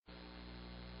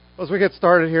As we get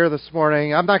started here this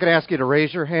morning, I'm not going to ask you to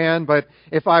raise your hand, but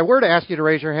if I were to ask you to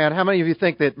raise your hand, how many of you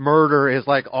think that murder is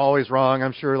like always wrong?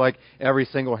 I'm sure like every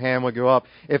single hand would go up.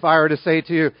 If I were to say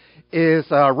to you, is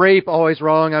rape always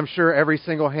wrong? I'm sure every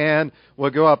single hand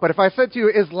would go up. But if I said to you,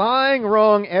 is lying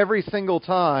wrong every single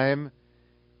time?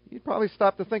 You'd probably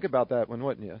stop to think about that one,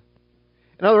 wouldn't you?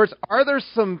 In other words, are there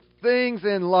some things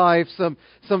in life, some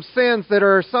sins that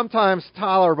are sometimes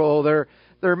tolerable?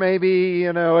 They're maybe,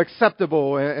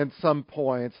 acceptable in some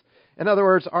points. In other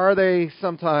words, are they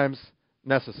sometimes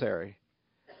necessary?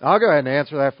 I'll go ahead and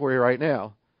answer that for you right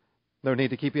now. No need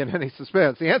to keep you in any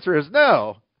suspense. The answer is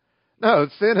no. No,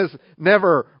 sin is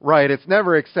never right. It's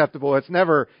never acceptable. It's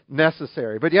never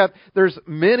necessary. But yet, there's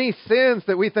many sins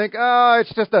that we think,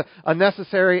 it's just a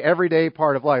necessary everyday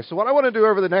part of life. So what I want to do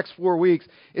over the next 4 weeks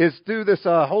is do this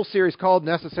whole series called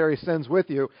Necessary Sins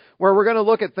with you, where we're going to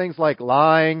look at things like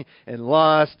lying and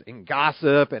lust and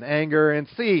gossip and anger and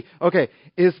see, okay,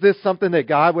 is this something that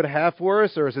God would have for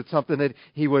us, or is it something that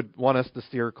He would want us to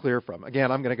steer clear from?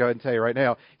 Again, I'm going to go ahead and tell you right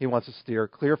now, He wants to steer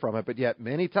clear from it. But yet,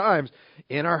 many times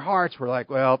in our hearts, we're like,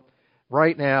 well,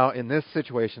 right now, in this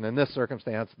situation, in this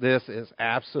circumstance, this is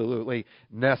absolutely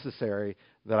necessary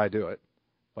that I do it.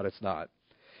 But it's not.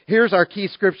 Here's our key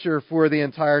scripture for the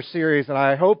entire series, and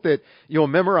I hope that you'll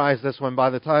memorize this one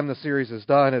by the time the series is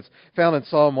done. It's found in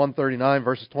Psalm 139,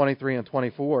 verses 23 and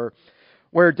 24,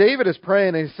 where David is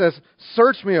praying, and he says,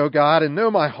 "Search me, O God, and know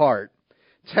my heart.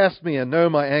 Test me and know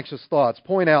my anxious thoughts.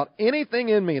 Point out anything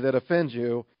in me that offends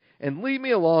you, and lead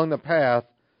me along the path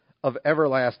of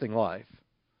everlasting life."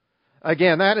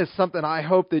 Again, that is something I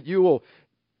hope that you will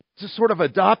just sort of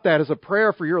adopt that as a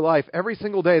prayer for your life every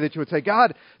single day, that you would say,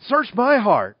 God, search my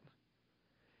heart.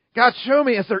 God, show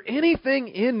me, is there anything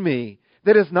in me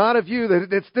that is not of you,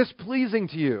 that's displeasing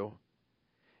to you?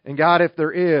 And God, if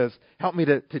there is, help me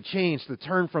to change, to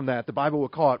turn from that. The Bible will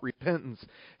call it repentance.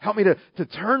 Help me to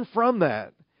turn from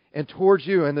that and towards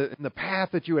you and the path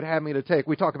that you would have me to take.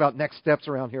 We talk about next steps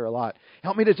around here a lot.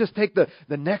 Help me to just take the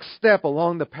next step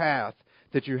along the path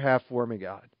that you have for me,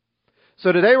 God.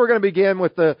 So today we're going to begin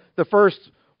with the first,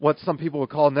 what some people would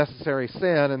call necessary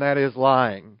sin, and that is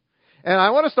lying. And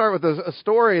I want to start with a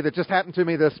story that just happened to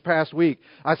me this past week.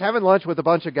 I was having lunch with a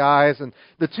bunch of guys, and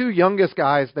the two youngest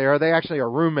guys there, they actually are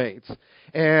roommates.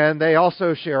 And they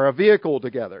also share a vehicle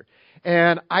together.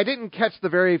 And I didn't catch the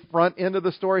very front end of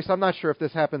the story, so I'm not sure if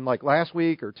this happened like last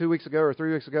week or 2 weeks ago or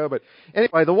 3 weeks ago. But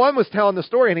anyway, the one was telling the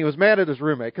story, and he was mad at his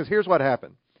roommate, because here's what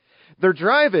happened. They're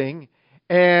driving,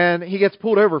 and he gets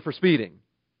pulled over for speeding.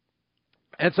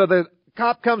 And so the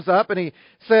cop comes up, and he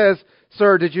says,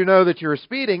 "Sir, did you know that you were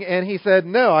speeding?" And he said,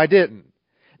 "No, I didn't."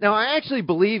 Now, I actually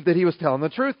believe that he was telling the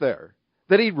truth there,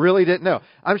 that he really didn't know.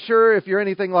 I'm sure if you're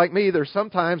anything like me, there's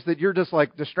sometimes that you're just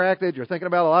like distracted, you're thinking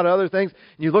about a lot of other things,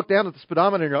 and you look down at the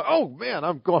speedometer and you go, "Oh man,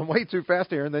 I'm going way too fast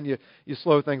here," and then you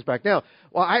slow things back down.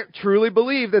 Well, I truly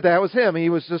believe that was him. He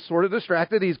was just sort of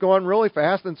distracted. He's going really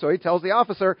fast, and so he tells the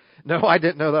officer, "No, I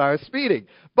didn't know that I was speeding."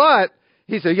 But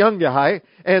he's a young guy,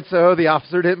 and so the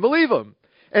officer didn't believe him.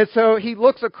 And so he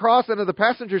looks across into the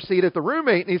passenger seat at the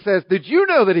roommate, and he says, "Did you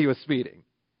know that he was speeding?"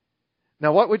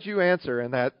 Now, what would you answer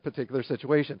in that particular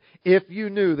situation? If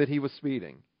you knew that he was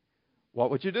speeding,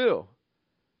 what would you do?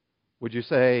 Would you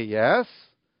say yes?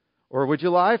 Or would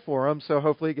you lie for him so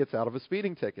hopefully he gets out of a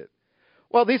speeding ticket?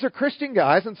 Well, these are Christian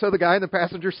guys, and so the guy in the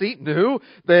passenger seat knew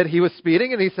that he was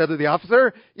speeding, and he said to the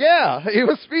officer, "Yeah, he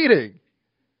was speeding."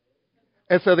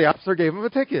 And so the officer gave him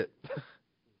a ticket.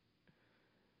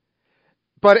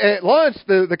 But at lunch,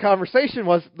 the conversation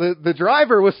was the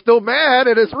driver was still mad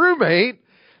at his roommate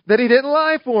that he didn't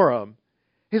lie for him.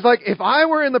 He's like, if I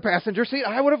were in the passenger seat,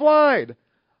 I would have lied.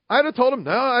 I'd have told him,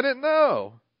 "No, I didn't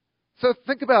know." So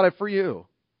think about it for you.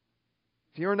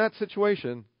 If you're in that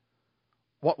situation,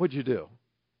 what would you do?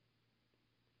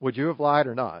 Would you have lied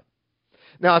or not?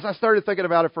 Now, as I started thinking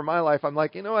about it for my life, I'm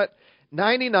like, you know what?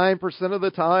 99% of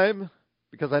the time,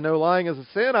 because I know lying is a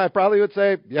sin, I probably would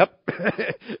say, yep,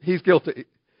 he's guilty.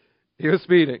 He was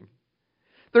speeding.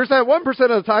 There's that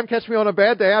 1% of the time, catch me on a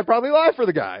bad day, I'd probably lie for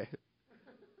the guy.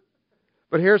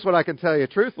 But here's what I can tell you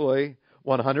truthfully,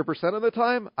 100% of the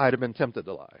time, I'd have been tempted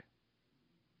to lie.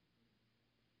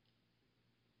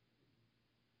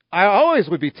 I always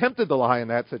would be tempted to lie in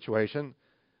that situation,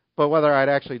 but whether I'd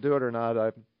actually do it or not,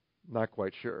 I'm not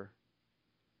quite sure.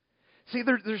 See,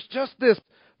 there's just this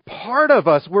part of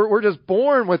us, we're just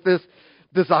born with this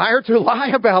desire to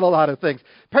lie about a lot of things.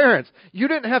 Parents, you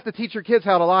didn't have to teach your kids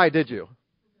how to lie, did you?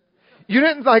 You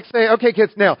didn't like say, okay,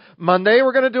 kids, now, Monday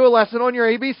we're going to do a lesson on your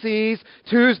ABCs.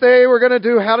 Tuesday we're going to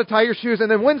do how to tie your shoes. And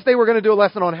then Wednesday we're going to do a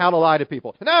lesson on how to lie to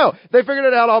people. No, they figured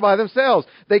it out all by themselves.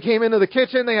 They came into the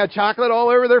kitchen, they had chocolate all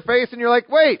over their face, and you're like,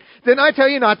 wait, didn't I tell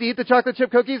you not to eat the chocolate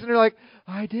chip cookies? And you're like,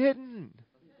 I didn't.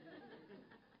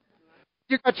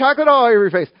 You got chocolate all over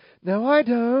your face. No, I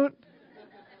don't.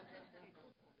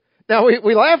 Now,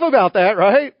 we laugh about that,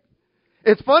 right?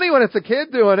 It's funny when it's a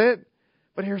kid doing it,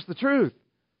 but here's the truth.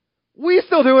 We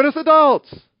still do it as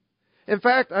adults. In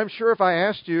fact, I'm sure if I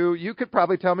asked you, you could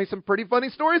probably tell me some pretty funny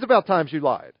stories about times you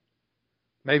lied.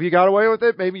 Maybe you got away with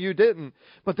it, maybe you didn't.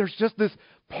 But there's just this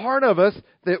part of us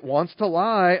that wants to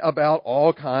lie about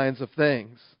all kinds of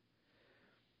things.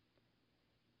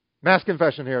 Mass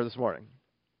confession here this morning.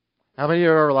 How many of you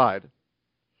have ever lied?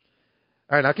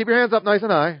 All right, now keep your hands up nice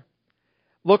and high.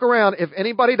 Look around. If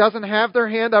anybody doesn't have their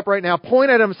hand up right now, point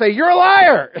at them and say, you're a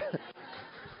liar!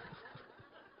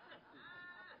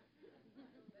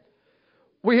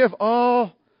 We have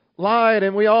all lied,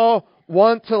 and we all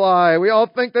want to lie. We all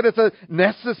think that it's a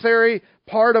necessary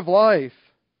part of life.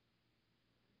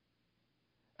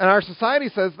 And our society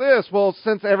says this, well,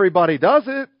 since everybody does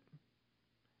it,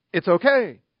 it's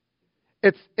okay.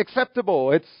 It's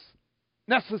acceptable. It's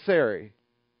necessary.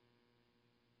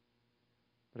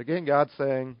 But again, God's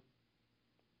saying,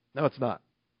 no, it's not.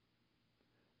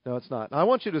 No, it's not. And I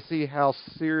want you to see how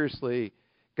seriously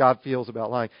God feels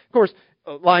about lying. Of course,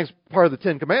 lying's part of the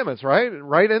Ten Commandments, right?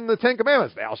 Right in the Ten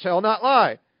Commandments, thou shalt not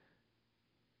lie.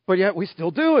 But yet we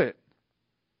still do it.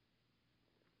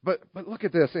 But look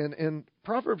at this in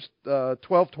Proverbs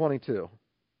 12:22.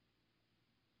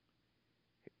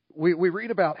 We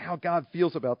read about how God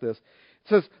feels about this. It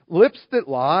says, lips that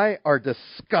lie are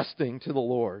disgusting to the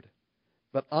Lord,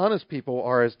 but honest people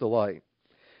are his delight.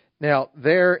 Now,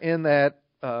 there in that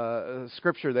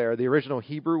scripture there, the original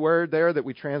Hebrew word there that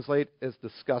we translate as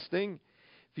disgusting,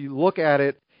 if you look at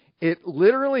it, it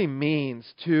literally means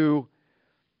to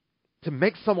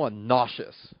make someone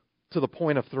nauseous to the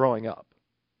point of throwing up.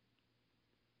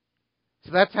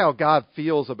 So that's how God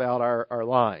feels about our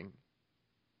lying.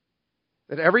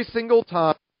 That every single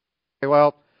time,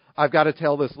 well, I've got to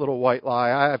tell this little white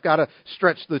lie. I've got to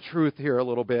stretch the truth here a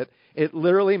little bit. It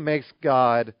literally makes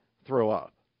God throw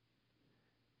up.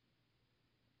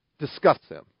 Disgusts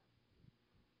him.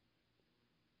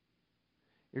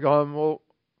 You're going, well,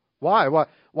 why?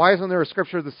 Why isn't there a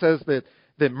scripture that says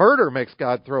that murder makes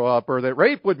God throw up, or that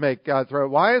rape would make God throw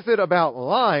up? Why is it about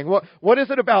lying? What is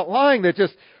it about lying that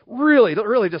just really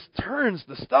just turns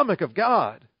the stomach of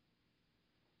God?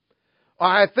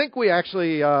 I think we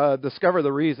actually discover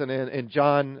the reason in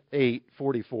John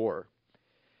 8:44.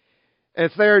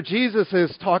 It's there, Jesus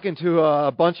is talking to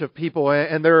a bunch of people,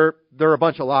 and they're a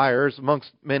bunch of liars,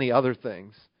 amongst many other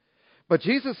things. But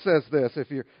Jesus says this, if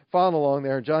you're following along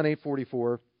there, in John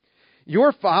 8:44,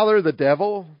 your father is the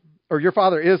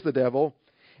devil,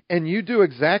 and you do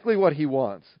exactly what he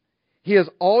wants. He has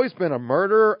always been a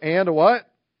murderer and a what?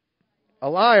 A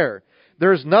liar.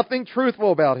 There's nothing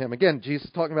truthful about him. Again, Jesus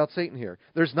is talking about Satan here.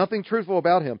 There's nothing truthful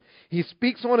about him. He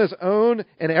speaks on his own,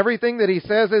 and everything that he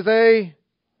says is a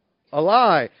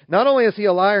lie. Not only is he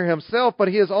a liar himself, but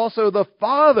he is also the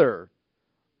father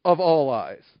of all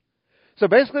lies. So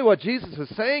basically what Jesus is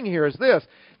saying here is this,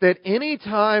 that any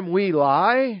time we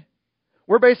lie,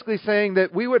 we're basically saying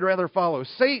that we would rather follow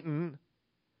Satan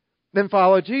than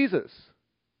follow Jesus.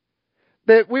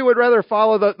 That we would rather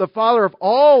follow the father of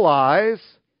all lies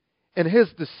and his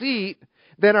deceit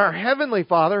than our heavenly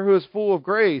Father who is full of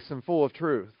grace and full of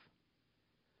truth.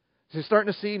 So you're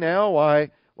starting to see now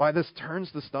why this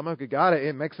turns the stomach of God.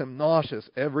 It makes him nauseous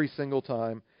every single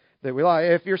time that we lie.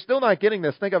 If you're still not getting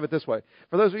this, think of it this way.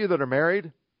 For those of you that are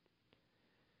married,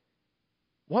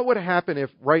 what would happen if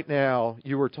right now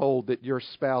you were told that your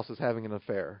spouse is having an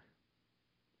affair?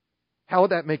 How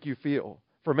would that make you feel?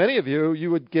 For many of you,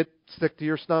 you would get sick to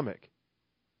your stomach.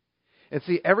 And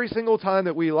see, every single time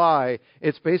that we lie,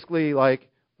 it's basically like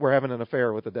we're having an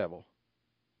affair with the devil.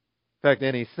 In fact,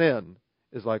 any sin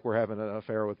is like we're having an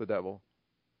affair with the devil.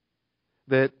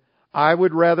 That I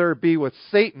would rather be with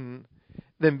Satan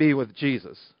than be with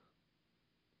Jesus.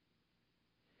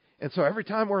 And so every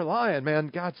time we're lying, man,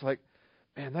 God's like,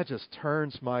 man, that just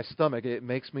turns my stomach. It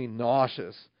makes me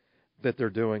nauseous that they're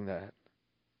doing that.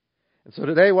 And so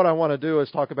today what I want to do is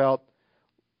talk about,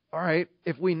 all right,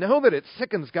 if we know that it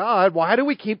sickens God, why do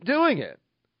we keep doing it?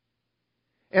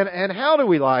 And how do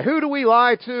we lie? Who do we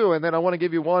lie to? And then I want to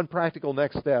give you one practical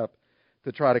next step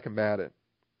to try to combat it.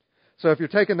 So if you're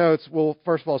taking notes, we'll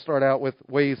first of all start out with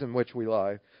ways in which we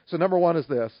lie. So number one is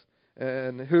this.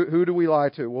 And who do we lie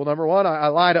to? Well, number one, I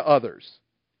lie to others.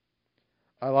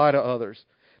 I lie to others.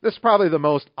 This is probably the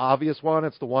most obvious one.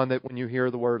 It's the one that when you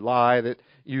hear the word lie that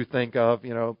you think of,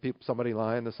 somebody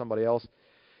lying to somebody else.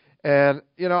 And,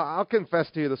 I'll confess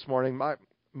to you this morning,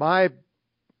 my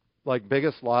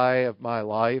biggest lie of my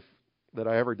life that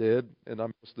I ever did, and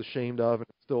I'm just ashamed of, and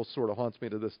it still sort of haunts me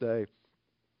to this day.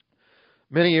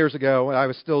 Many years ago, when I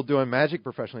was still doing magic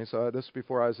professionally, so this was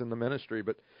before I was in the ministry,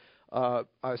 but I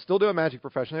was still doing magic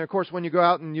professionally. Of course, when you go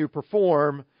out and you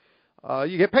perform,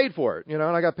 you get paid for it, and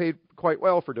I got paid quite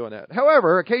well for doing that.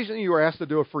 However, occasionally you were asked to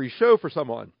do a free show for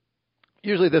someone.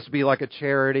 Usually this would be like a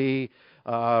charity,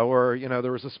 or,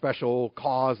 there was a special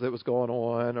cause that was going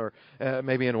on, or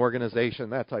maybe an organization,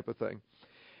 that type of thing.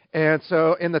 And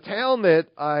so in the town that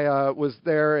I was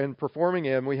there and performing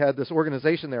in, we had this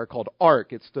organization there called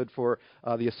ARC. It stood for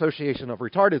the Association of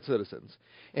Retarded Citizens.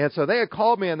 And so they had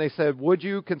called me and they said, would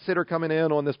you consider coming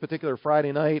in on this particular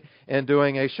Friday night and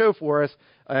doing a show for us?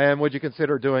 And would you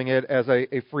consider doing it as a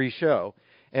free show?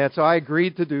 And so I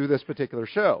agreed to do this particular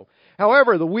show.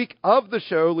 However, the week of the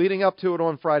show, leading up to it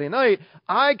on Friday night,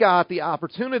 I got the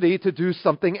opportunity to do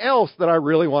something else that I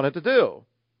really wanted to do.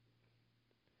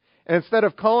 Instead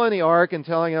of calling the ARC and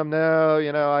telling them, no,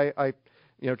 I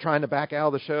trying to back out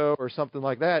of the show or something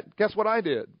like that, guess what I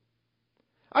did?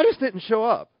 I just didn't show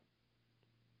up.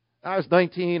 I was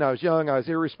 19, I was young, I was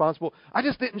irresponsible. I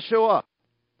just didn't show up.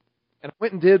 And I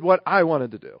went and did what I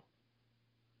wanted to do.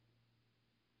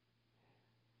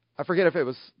 I forget if it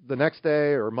was the next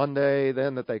day or Monday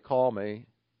then that they call me.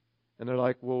 And they're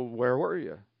like, well, where were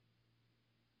you?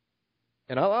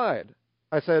 And I lied.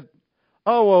 I said,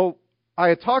 oh, well, I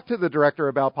had talked to the director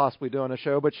about possibly doing a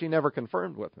show, but she never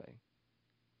confirmed with me.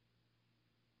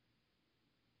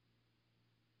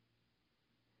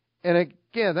 And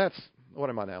again, that's, what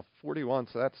am I now, 41,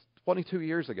 so that's 22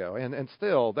 years ago. And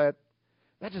still, that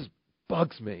just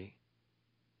bugs me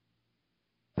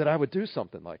that I would do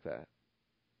something like that.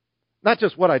 Not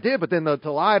just what I did, but then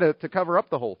to lie to cover up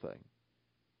the whole thing.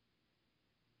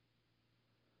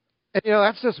 And,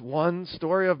 that's just one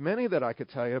story of many that I could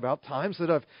tell you about times that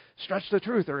I've stretched the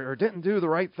truth or didn't do the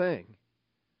right thing.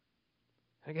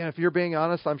 Again, if you're being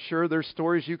honest, I'm sure there's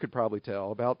stories you could probably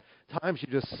tell about times you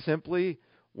just simply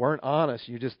weren't honest.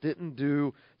 You just didn't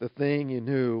do the thing you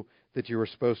knew that you were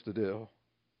supposed to do.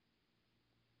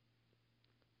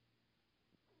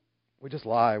 We just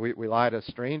lie. We lie to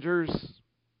strangers.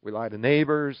 We lie to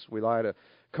neighbors. We lie to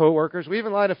coworkers. We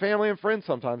even lie to family and friends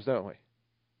sometimes, don't we?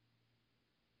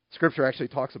 Scripture actually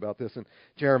talks about this in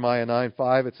Jeremiah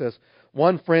 9:5. It says,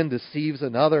 one friend deceives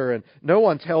another, and no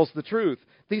one tells the truth.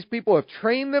 These people have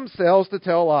trained themselves to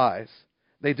tell lies.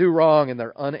 They do wrong, and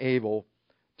they're unable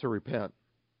to repent.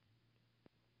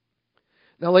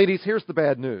 Now, ladies, here's the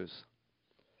bad news.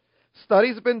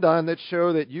 Studies have been done that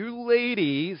show that you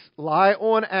ladies lie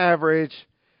on average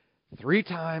 3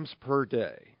 times per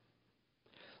day.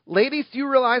 Ladies, do you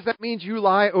realize that means you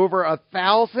lie over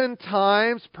 1,000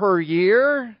 times per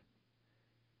year?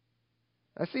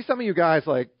 I see some of you guys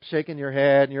shaking your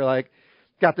head and you're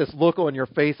got this look on your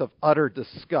face of utter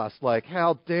disgust.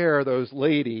 How dare those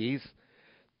ladies,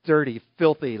 dirty,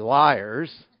 filthy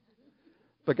liars.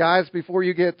 But guys, before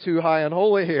you get too high and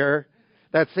holy here,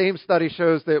 that same study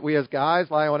shows that we as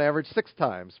guys lie on average 6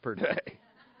 times per day.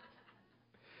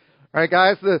 All right,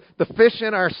 guys, the fish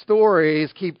in our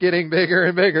stories keep getting bigger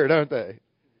and bigger, don't they?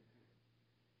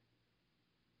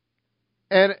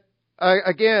 And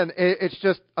again, it's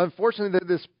just unfortunately that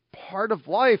this part of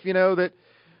life, that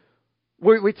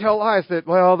we tell lies that,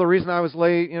 well, the reason I was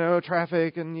late,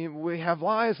 traffic, and we have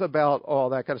lies about all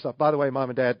that kind of stuff. By the way, Mom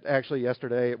and Dad, actually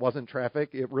yesterday it wasn't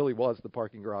traffic. It really was the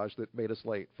parking garage that made us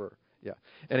late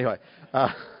Anyway,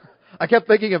 I kept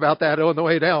thinking about that on the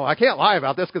way down. I can't lie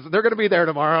about this because they're going to be there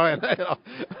tomorrow.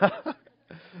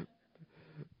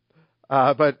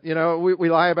 But, we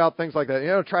lie about things like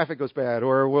that. Traffic was bad.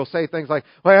 Or we'll say things like,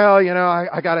 well,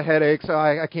 I got a headache, so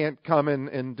I can't come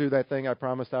and do that thing I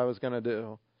promised I was going to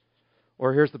do.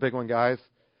 Or here's the big one, guys.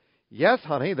 Yes,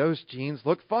 honey, those jeans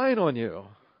look fine on you.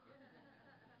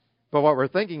 But what we're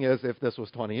thinking is if this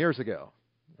was 20 years ago,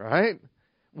 right?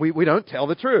 We don't tell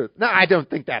the truth. Now, I don't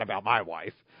think that about my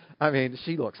wife. I mean,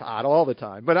 she looks hot all the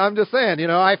time. But I'm just saying,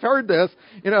 I've heard this,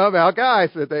 about guys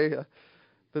that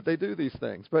they do these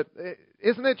things. But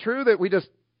isn't it true that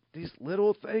these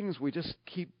little things, we just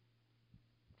keep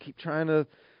trying to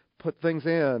put things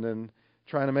in and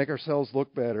trying to make ourselves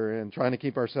look better and trying to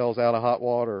keep ourselves out of hot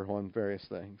water on various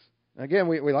things. Again,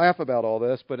 we laugh about all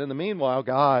this, but in the meanwhile,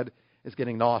 God is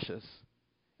getting nauseous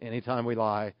anytime we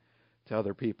lie to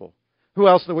other people. Who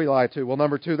else do we lie to? Well,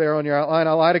 number 2 there on your outline,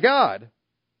 I lie to God.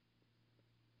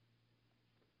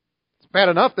 It's bad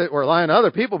enough that we're lying to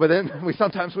other people, but then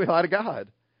sometimes we lie to God.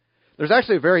 There's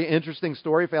actually a very interesting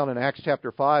story found in Acts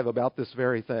chapter 5 about this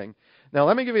very thing. Now,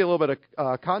 let me give you a little bit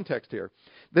of context here.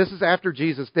 This is after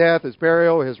Jesus' death, His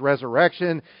burial, His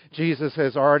resurrection. Jesus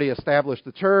has already established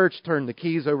the church, turned the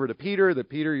keys over to Peter, that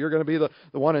Peter, you're going to be the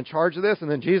one in charge of this,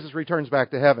 and then Jesus returns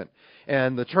back to heaven.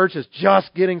 And the church is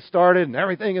just getting started, and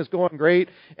everything is going great.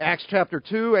 Acts chapter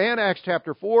 2 and Acts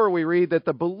chapter 4, we read that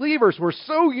the believers were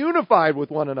so unified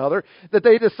with one another that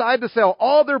they decide to sell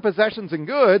all their possessions and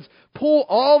goods, pull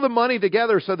all the money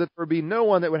together so that there would be no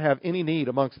one that would have any need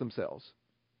amongst themselves.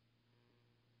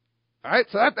 All right,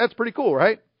 so that's pretty cool,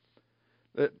 right?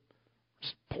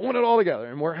 Just pulling it all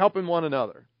together, and we're helping one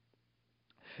another.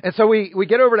 And so we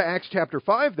get over to Acts chapter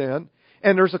 5 then,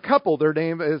 and there's a couple. Their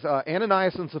name is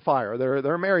Ananias and Sapphira.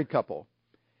 They're a married couple.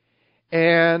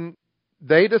 And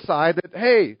they decide that,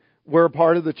 hey, we're a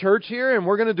part of the church here, and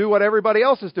we're going to do what everybody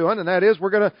else is doing, and that is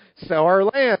we're going to sell our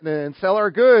land and sell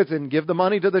our goods and give the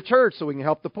money to the church so we can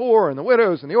help the poor and the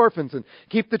widows and the orphans and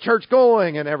keep the church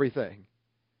going and everything.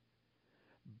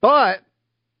 But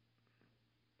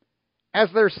as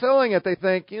they're selling it, they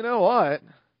think, you know what?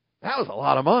 That was a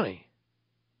lot of money.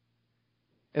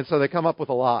 And so they come up with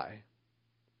a lie.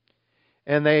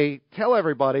 And they tell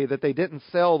everybody that they didn't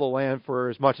sell the land for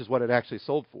as much as what it actually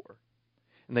sold for.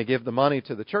 And they give the money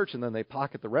to the church, and then they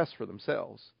pocket the rest for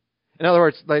themselves. In other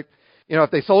words,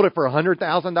 if they sold it for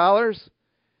 $100,000,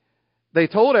 they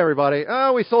told everybody,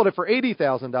 oh, we sold it for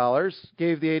 $80,000,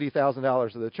 gave the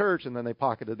 $80,000 to the church, and then they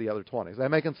pocketed the other 20. Is that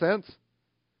making sense?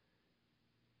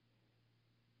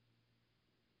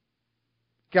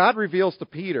 God reveals to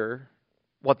Peter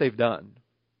what they've done.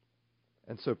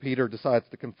 And so Peter decides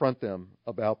to confront them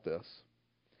about this.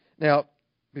 Now,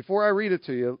 before I read it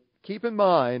to you, keep in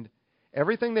mind,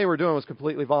 everything they were doing was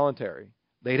completely voluntary.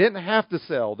 They didn't have to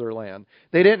sell their land.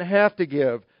 They didn't have to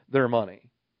give their money.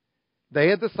 They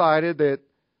had decided that,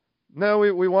 no,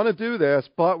 we want to do this,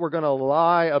 but we're going to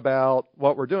lie about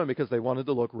what we're doing because they wanted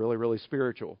to look really, really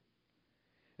spiritual.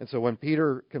 And so when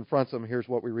Peter confronts them, here's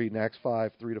what we read in Acts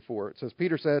 5, 3-4. It says,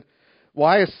 Peter said,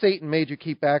 "Why has Satan made you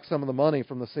keep back some of the money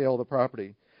from the sale of the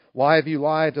property? Why have you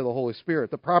lied to the Holy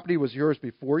Spirit? The property was yours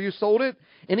before you sold it,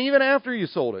 and even after you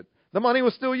sold it, the money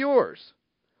was still yours.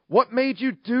 What made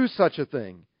you do such a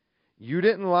thing? You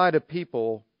didn't lie to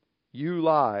people, you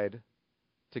lied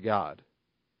to God."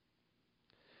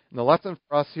 And the lesson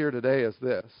for us here today is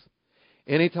this.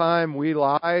 Anytime we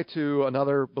lie to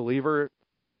another believer,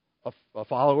 a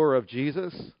follower of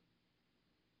Jesus,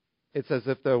 it's as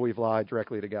if though we've lied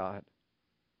directly to God.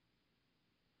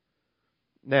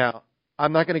 Now,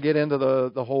 I'm not going to get into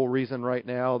the whole reason right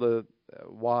now, the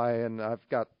why, and I've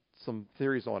got some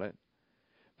theories on it.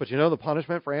 But you know the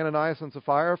punishment for Ananias and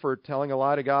Sapphira for telling a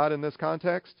lie to God in this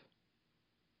context?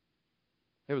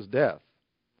 It was death.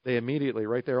 They immediately,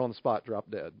 right there on the spot, dropped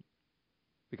dead.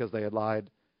 Because they had lied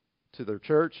to their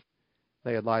church.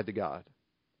 They had lied to God.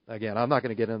 Again, I'm not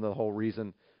going to get into the whole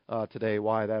reason today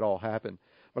why that all happened.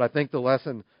 But I think the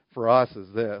lesson for us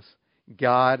is this.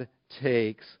 God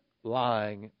takes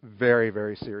lying very,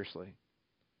 very seriously.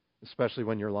 Especially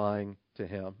when you're lying to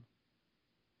Him.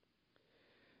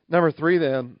 Number 3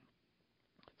 then,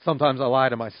 sometimes I lie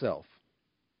to myself.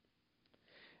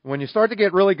 When you start to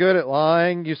get really good at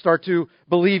lying, you start to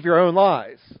believe your own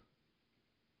lies.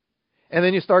 And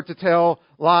then you start to tell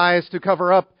lies to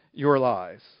cover up your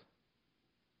lies.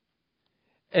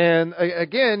 And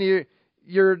again,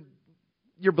 you're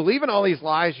believing all these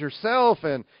lies yourself,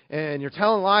 and you're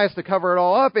telling lies to cover it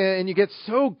all up, and you get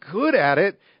so good at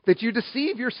it that you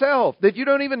deceive yourself, that you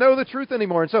don't even know the truth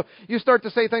anymore. And so you start to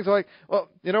say things like, well,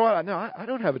 you know what? No, I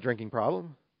don't have a drinking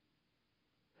problem.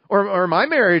 Or my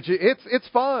marriage, it's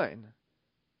fine.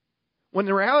 When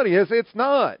the reality is, it's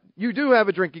not. You do have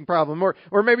a drinking problem.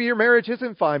 Or maybe your marriage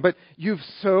isn't fine. But you've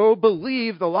so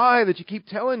believed the lie that you keep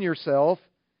telling yourself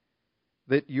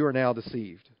that you are now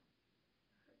deceived.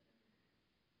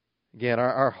 Again,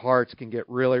 our hearts can get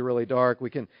really, really dark. We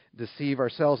can deceive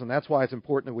ourselves. And that's why it's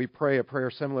important that we pray a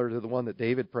prayer similar to the one that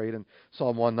David prayed in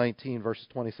Psalm 119, verses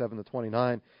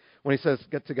 27-29. When he says,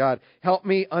 get to God, "Help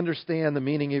me understand the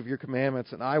meaning of your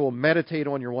commandments, and I will meditate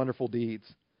on your wonderful deeds.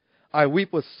 I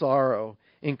weep with sorrow.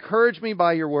 Encourage me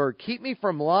by your word. Keep me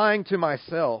from lying to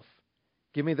myself.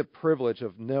 Give me the privilege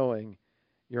of knowing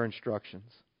your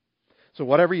instructions." So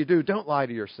whatever you do, don't lie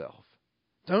to yourself.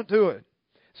 Don't do it.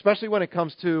 Especially when it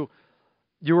comes to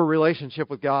your relationship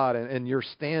with God and your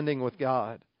standing with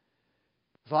God.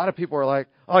 A lot of people are like,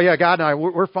 oh yeah, God and I,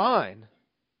 we're fine.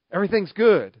 Everything's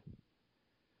good.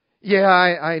 Yeah,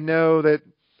 I know that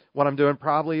what I'm doing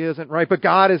probably isn't right, but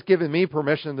God has given me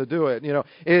permission to do it. You know,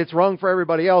 it's wrong for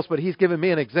everybody else, but He's given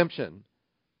me an exemption.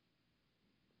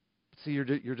 See,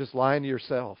 you're just lying to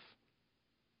yourself.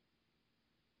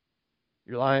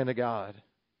 You're lying to God.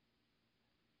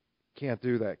 Can't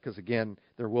do that because, again,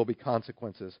 there will be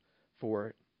consequences for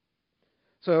it.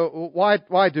 So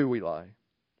why do we lie?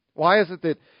 Why is it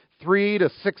that 3 to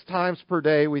 6 times per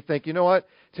day we think, you know what,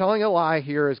 telling a lie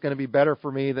here is going to be better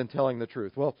for me than telling the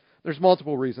truth? Well, there's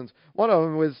multiple reasons. One of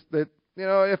them was that,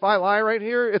 if I lie right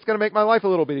here, it's going to make my life a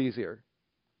little bit easier.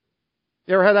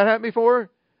 You ever had that happen before?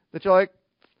 That you're like,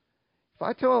 if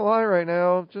I tell a lie right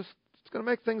now, it's going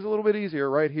to make things a little bit easier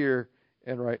right here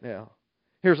and right now.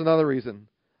 Here's another reason.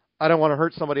 I don't want to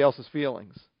hurt somebody else's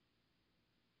feelings.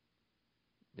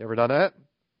 You ever done that?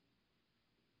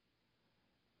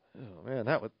 Oh man,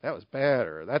 that was bad,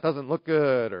 or that doesn't look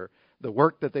good, or the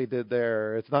work that they did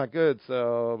there, it's not good, but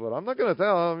I'm not going to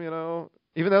tell them,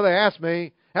 even though they asked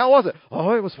me, how was it?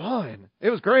 Oh, it was fine. It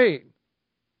was great.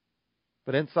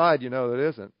 But inside, that it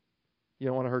isn't. You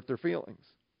don't want to hurt their feelings.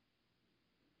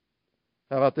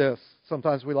 How about this?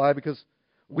 Sometimes we lie because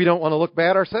we don't want to look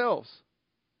bad ourselves.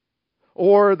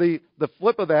 Or the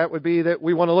flip of that would be that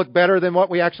we want to look better than what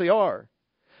we actually are.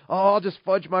 Oh, I'll just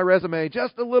fudge my resume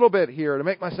just a little bit here to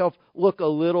make myself look a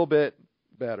little bit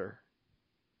better.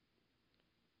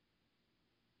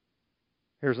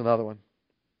 Here's another one.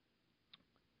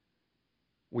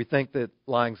 We think that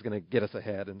lying's going to get us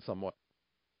ahead in some way.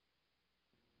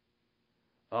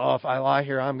 Oh, if I lie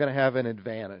here, I'm going to have an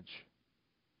advantage.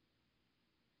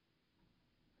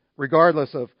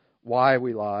 Regardless of why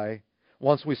we lie,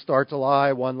 once we start to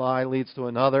lie, one lie leads to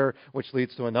another, which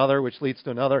leads to another, which leads to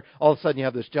another. All of a sudden you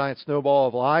have this giant snowball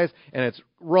of lies, and it's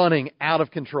running out of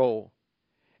control.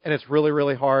 And it's really,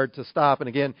 really hard to stop. And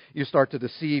again, you start to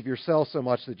deceive yourself so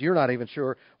much that you're not even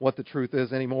sure what the truth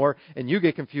is anymore. And you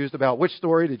get confused about which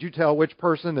story did you tell which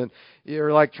person. And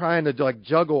you're like trying to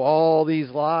juggle all these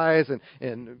lies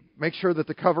and make sure that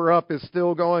the cover up is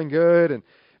still going good. And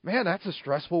man, that's a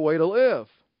stressful way to live.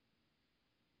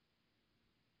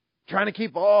 Trying to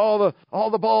keep all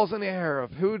the balls in the air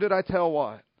of who did I tell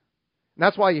what. And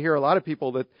that's why you hear a lot of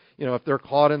people that, if they're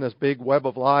caught in this big web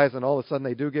of lies and all of a sudden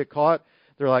they do get caught,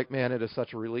 they're like, man, it is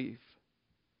such a relief.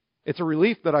 It's a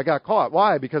relief that I got caught.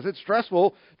 Why? Because it's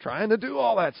stressful trying to do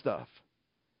all that stuff.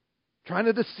 Trying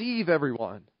to deceive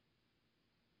everyone.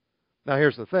 Now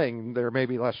here's the thing. There may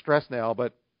be less stress now,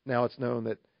 but now it's known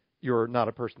that you're not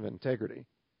a person of integrity.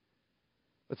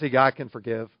 But see, God can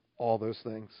forgive all those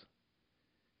things.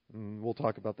 And we'll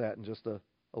talk about that in just a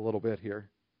little bit here.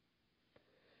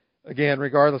 Again,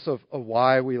 regardless of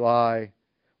why we lie,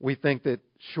 we think that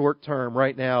short term,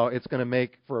 right now, it's going to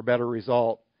make for a better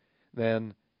result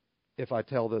than if I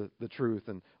tell the truth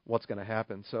and what's going to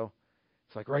happen. So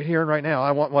it's like right here and right now,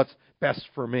 I want what's best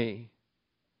for me,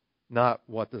 not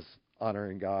what does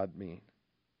honoring God mean.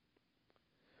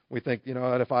 We think,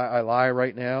 that if I lie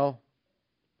right now,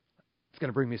 it's going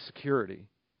to bring me security.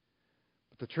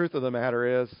 The truth of the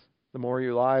matter is, the more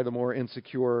you lie, the more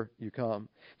insecure you come.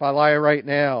 If I lie right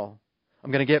now,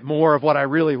 I'm going to get more of what I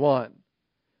really want.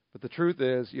 But the truth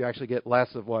is, you actually get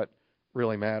less of what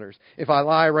really matters. If I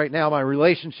lie right now, my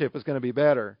relationship is going to be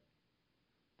better.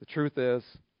 The truth is,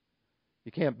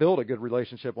 you can't build a good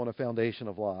relationship on a foundation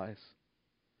of lies.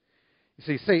 You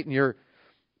see, Satan, you're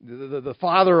the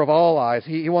father of all lies.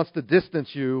 He wants to distance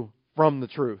you from the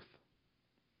truth.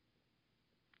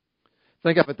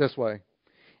 Think of it this way.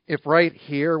 If right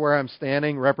here where I'm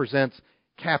standing represents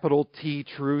capital T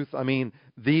truth, I mean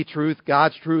the truth,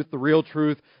 God's truth, the real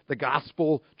truth, the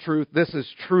gospel truth, this is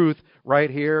truth right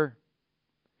here.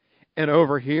 And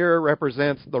over here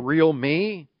represents the real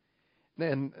me.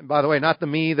 And by the way, not the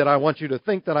me that I want you to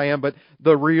think that I am, but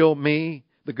the real me,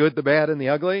 the good, the bad, and the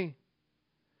ugly.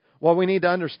 What we need to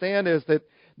understand is that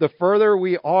the further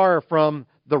we are from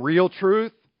the real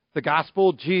truth, the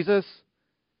gospel, Jesus,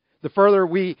 the further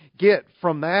we get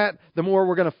from that, the more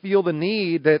we're going to feel the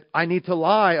need that I need to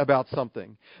lie about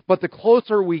something. But the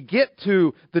closer we get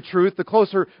to the truth, the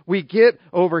closer we get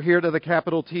over here to the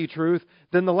capital T truth,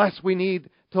 then the less we need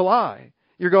to lie.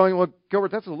 You're going, well, Gilbert,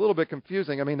 that's a little bit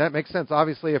confusing. I mean, that makes sense.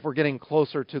 Obviously, if we're getting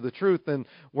closer to the truth, then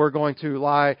we're going to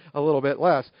lie a little bit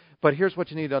less. But here's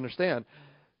what you need to understand.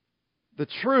 The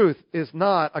truth is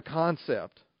not a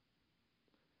concept.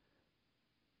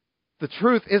 The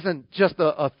truth isn't just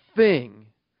a thing.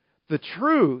 The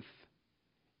truth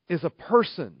is a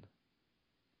person.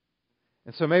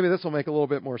 And so maybe this will make a little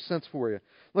bit more sense for you.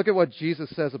 Look at what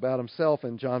Jesus says about himself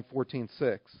in John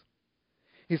 14:6.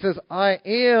 He says, I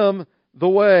am the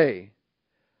way,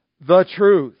 the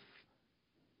truth,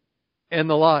 and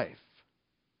the life.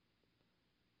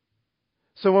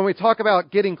 So when we talk about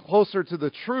getting closer to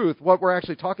the truth, what we're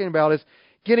actually talking about is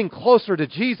getting closer to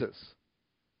Jesus.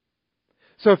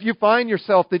 So if you find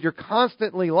yourself that you're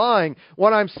constantly lying,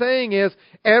 what I'm saying is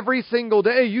every single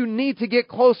day you need to get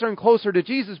closer and closer to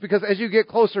Jesus, because as you get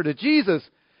closer to Jesus,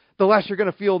 the less you're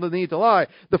going to feel the need to lie.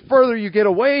 The further you get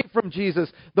away from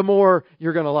Jesus, the more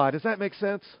you're going to lie. Does that make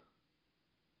sense?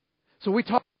 So we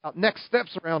talk about next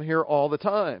steps around here all the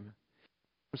time.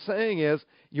 What I'm saying is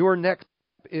your next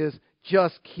step is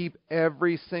just keep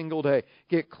every single day.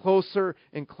 Get closer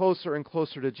and closer and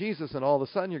closer to Jesus, and all of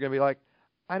a sudden you're going to be like,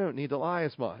 I don't need to lie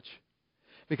as much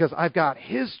because I've got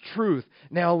His truth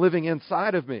now living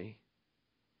inside of me.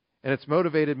 And it's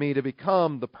motivated me to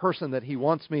become the person that He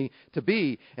wants me to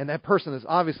be. And that person is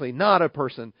obviously not a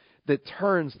person that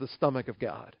turns the stomach of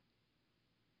God.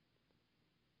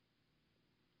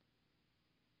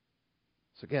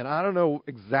 So again, I don't know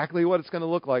exactly what it's going to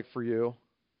look like for you.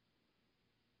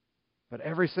 But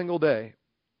every single day,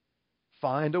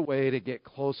 find a way to get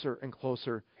closer and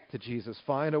closer to Jesus.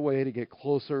 Find a way to get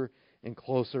closer and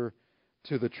closer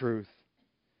to the truth.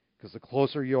 Because the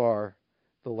closer you are,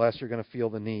 the less you're going to feel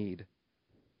the need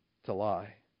to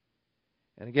lie.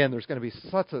 And again, there's going to be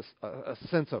such a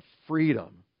sense of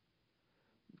freedom,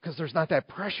 because there's not that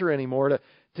pressure anymore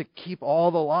to keep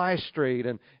all the lies straight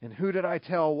and who did I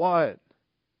tell what.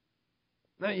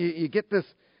 Now you get this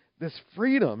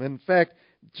freedom. In fact,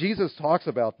 Jesus talks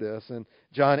about this in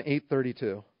John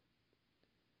 8:32.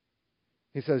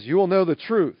 He says, you will know the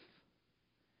truth,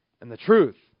 and the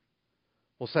truth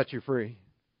will set you free.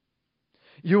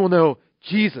 You will know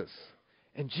Jesus,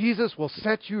 and Jesus will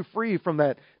set you free from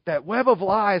that web of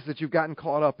lies that you've gotten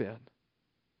caught up in.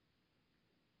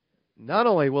 Not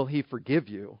only will He forgive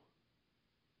you,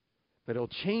 but He'll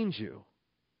change you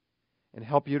and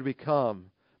help you to become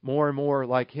more and more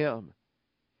like Him.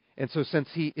 And so since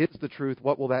He is the truth,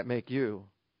 what will that make you?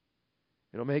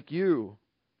 It'll make you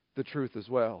the truth as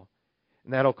well.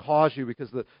 And that'll cause you,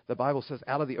 because the Bible says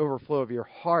out of the overflow of your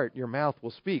heart, your mouth will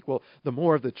speak. Well, the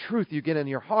more of the truth you get in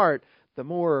your heart, the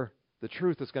more the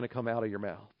truth is going to come out of your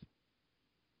mouth.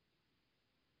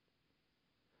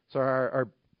 So our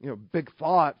big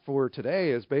thought for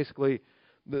today is basically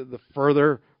the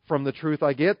further from the truth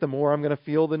I get, the more I'm going to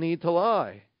feel the need to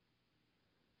lie.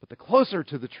 But the closer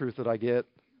to the truth that I get,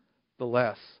 the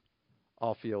less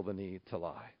I'll feel the need to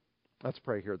lie. Let's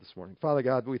pray here this morning. Father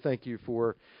God, we thank You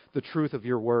for the truth of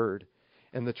Your word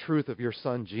and the truth of Your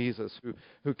Son Jesus,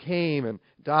 who came and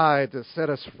died to set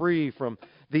us free from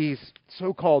these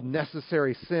so-called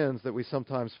necessary sins that we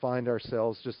sometimes find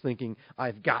ourselves just thinking,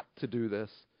 I've got to do this.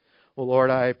 Well,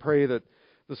 Lord, I pray that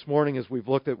this morning, as we've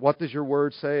looked at what does Your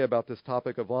word say about this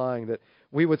topic of lying, that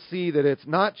we would see that it's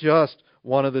not just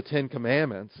one of the 10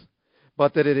 commandments,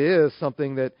 but that it is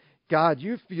something that God,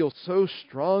 You feel so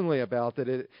strongly about that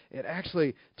it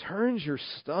actually turns your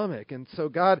stomach. And so,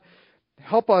 God,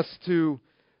 help us to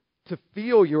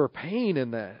feel Your pain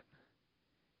in that,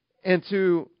 and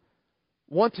to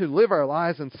want to live our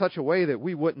lives in such a way that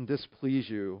we wouldn't displease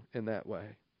You in that way.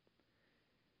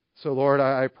 So, Lord,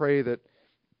 I pray that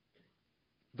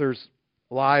there's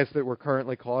lies that we're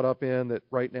currently caught up in, that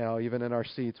right now, even in our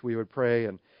seats, we would pray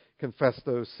and confess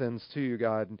those sins to You,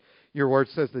 God. And Your word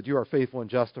says that You are faithful and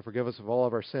just to forgive us of all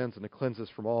of our sins and to cleanse us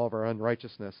from all of our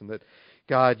unrighteousness. And that,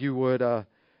 God, You would,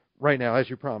 right now, as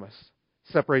You promised,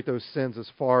 separate those sins as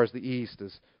far as the east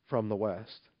is from the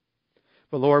west.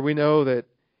 But Lord, we know that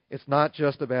it's not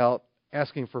just about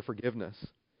asking for forgiveness,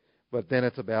 but then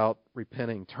it's about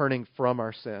repenting, turning from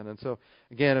our sin. And so,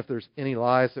 again, if there's any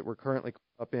lies that we're currently caught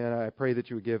up in, I pray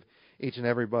that You would give each and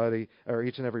every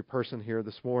person here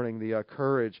this morning the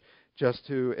courage just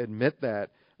to admit that.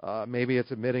 Maybe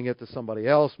it's admitting it to somebody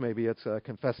else. Maybe it's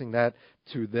confessing that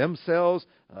to themselves.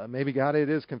 Maybe, God, it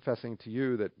is confessing to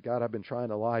You that, God, I've been trying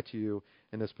to lie to You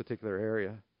in this particular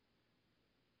area.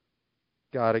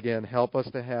 God, again, help us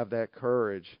to have that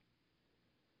courage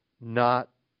not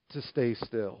to stay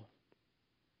still,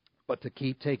 but to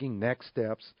keep taking next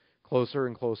steps closer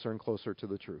and closer and closer to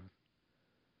the truth.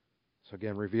 So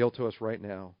again, reveal to us right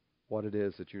now what it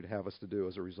is that You'd have us to do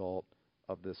as a result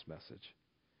of this message.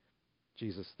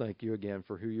 Jesus, thank You again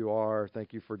for who You are.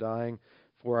 Thank You for dying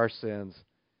for our sins.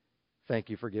 Thank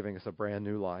You for giving us a brand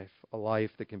new life, a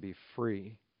life that can be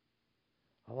free,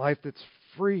 a life that's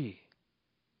free,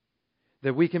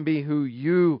 that we can be who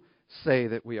You say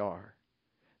that we are,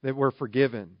 that we're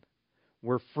forgiven,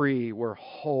 we're free, we're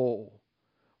whole,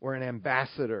 we're an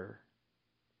ambassador,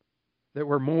 that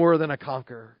we're more than a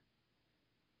conqueror.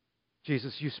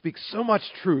 Jesus, You speak so much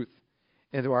truth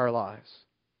into our lives.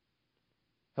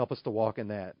 Help us to walk in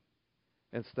that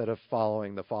instead of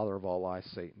following the father of all lies,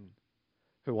 Satan,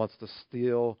 who wants to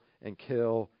steal and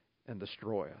kill and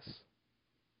destroy us.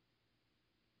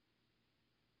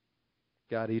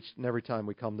 God, each and every time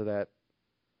we come to that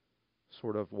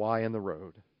sort of why in the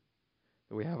road,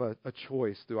 that we have a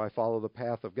choice. Do I follow the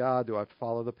path of God? Do I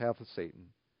follow the path of Satan?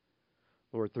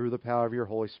 Lord, through the power of your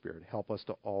Holy Spirit, help us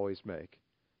to always make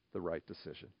the right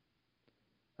decision.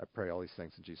 I pray all these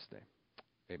things in Jesus' name.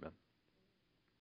 Amen.